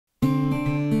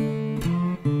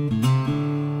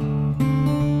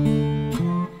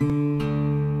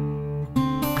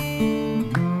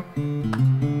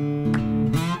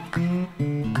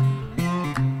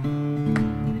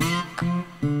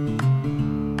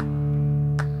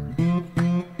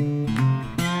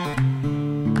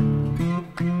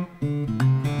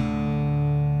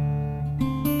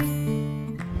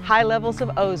high levels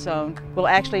of ozone will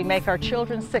actually make our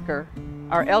children sicker,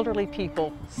 our elderly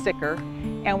people sicker,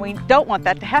 and we don't want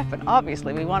that to happen,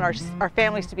 obviously. We want our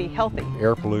families to be healthy.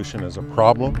 Air pollution is a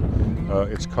problem.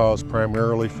 It's caused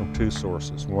primarily from two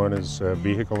sources. One is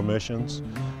vehicle emissions,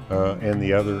 and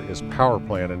the other is power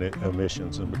plant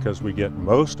emissions. And because we get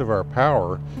most of our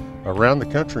power around the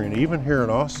country, and even here in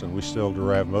Austin, we still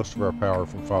derive most of our power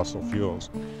from fossil fuels.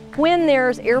 When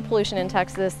there's air pollution in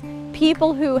Texas,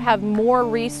 people who have more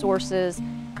resources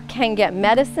can get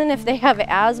medicine if they have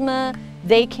asthma.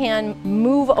 They can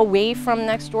move away from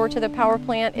next door to the power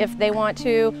plant if they want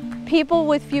to. People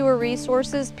with fewer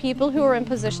resources, people who are in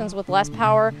positions with less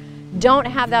power, don't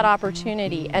have that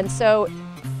opportunity. And so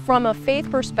from a faith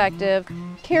perspective,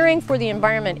 caring for the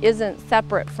environment isn't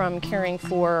separate from caring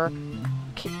for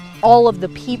all of the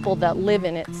people that live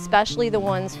in it, especially the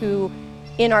ones who,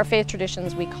 in our faith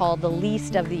traditions, we call the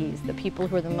least of these, the people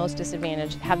who are the most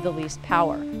disadvantaged, have the least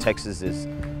power. Texas is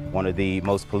one of the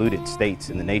most polluted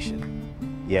states in the nation,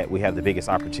 yet we have the biggest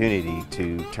opportunity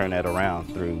to turn that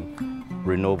around through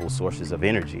renewable sources of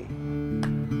energy.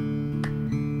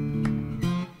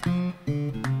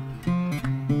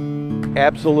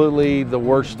 Absolutely the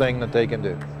worst thing that they can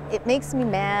do. It makes me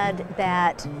mad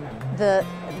that the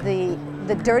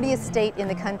dirtiest state in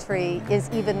the country is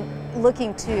even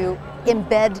looking to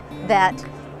embed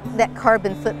that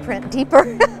carbon footprint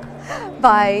deeper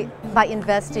by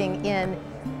investing in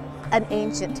an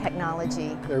ancient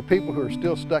technology. There are people who are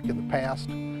still stuck in the past.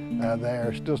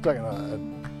 They're still stuck in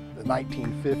the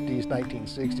 1950s,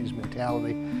 1960s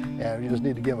mentality, and you just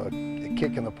need to give them a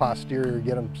kick in the posterior,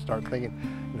 get them to start thinking,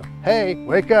 hey,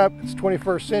 wake up, it's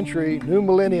 21st century, new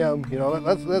millennium,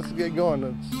 let's get going,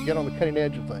 let's get on the cutting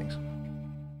edge of things.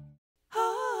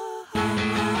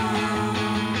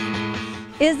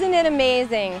 Isn't it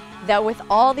amazing that with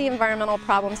all the environmental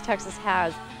problems Texas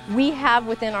has, we have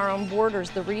within our own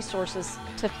borders the resources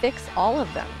to fix all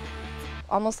of them?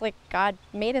 Almost like God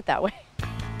made it that way.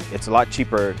 It's a lot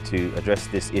cheaper to address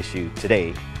this issue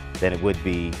today than it would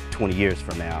be 20 years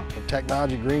from now. With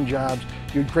technology, green jobs,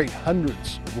 you'd create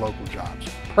hundreds of local jobs,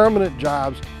 permanent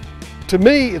jobs. To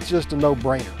me, it's just a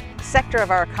no-brainer. The sector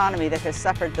of our economy that has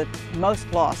suffered the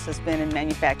most loss has been in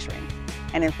manufacturing.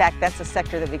 And in fact, that's a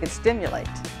sector that we could stimulate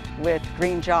with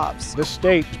green jobs. This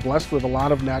state is blessed with a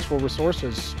lot of natural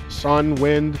resources, sun,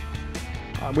 wind.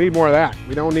 We need more of that.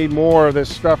 We don't need more of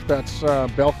this stuff that's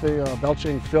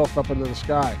belching filth up into the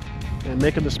sky. And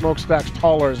making the smokestacks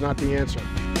taller is not the answer.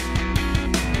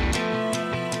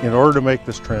 In order to make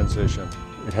this transition,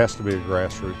 it has to be a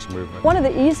grassroots movement. One of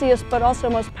the easiest but also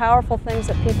most powerful things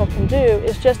that people can do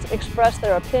is just express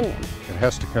their opinion. It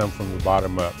has to come from the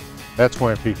bottom up. That's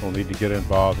why people need to get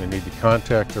involved. They need to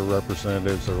contact their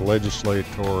representatives, their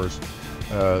legislators,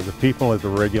 the people at the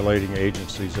regulating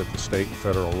agencies at the state and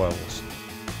federal levels.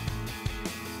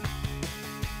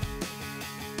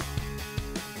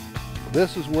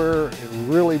 This is where it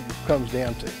really comes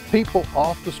down to people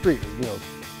off the street,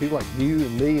 people like you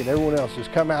and me and everyone else,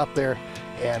 just come out there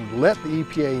and let the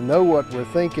EPA know what we're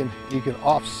thinking. You can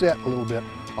offset a little bit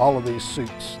all of these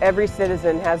suits. Every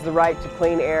citizen has the right to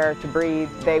clean air to breathe.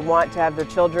 They want to have their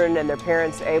children and their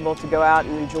parents able to go out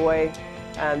and enjoy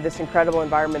this incredible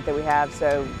environment that we have.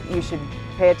 So you should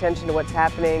pay attention to what's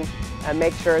happening,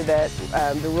 make sure that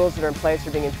the rules that are in place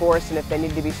are being enforced, and if they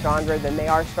need to be stronger, then they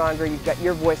are stronger.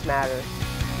 Your voice matters.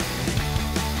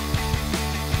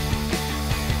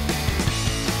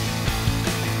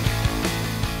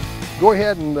 Go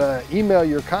ahead and email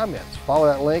your comments. Follow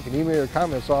that link and email your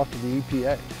comments off to the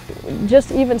EPA.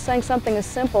 Just even saying something as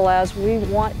simple as, we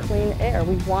want clean air,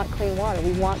 we want clean water,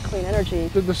 we want clean energy.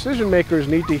 The decision makers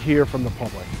need to hear from the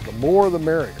public. The more the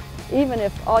merrier. Even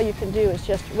if all you can do is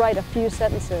just write a few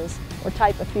sentences or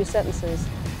type a few sentences,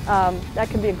 that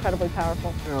can be incredibly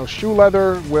powerful. Shoe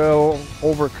leather will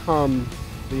overcome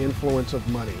the influence of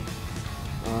money.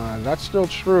 That's still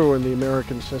true in the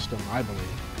American system, I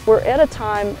believe. We're at a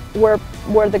time where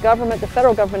the government, the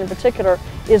federal government in particular,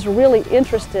 is really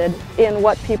interested in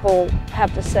what people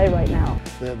have to say right now.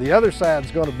 The other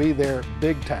side's going to be there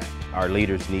big time. Our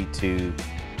leaders need to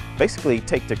basically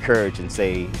take their courage and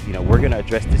say, we're going to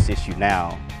address this issue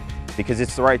now because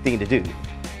it's the right thing to do.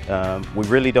 We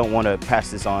really don't want to pass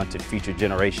this on to future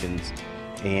generations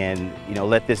and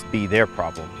let this be their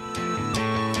problem.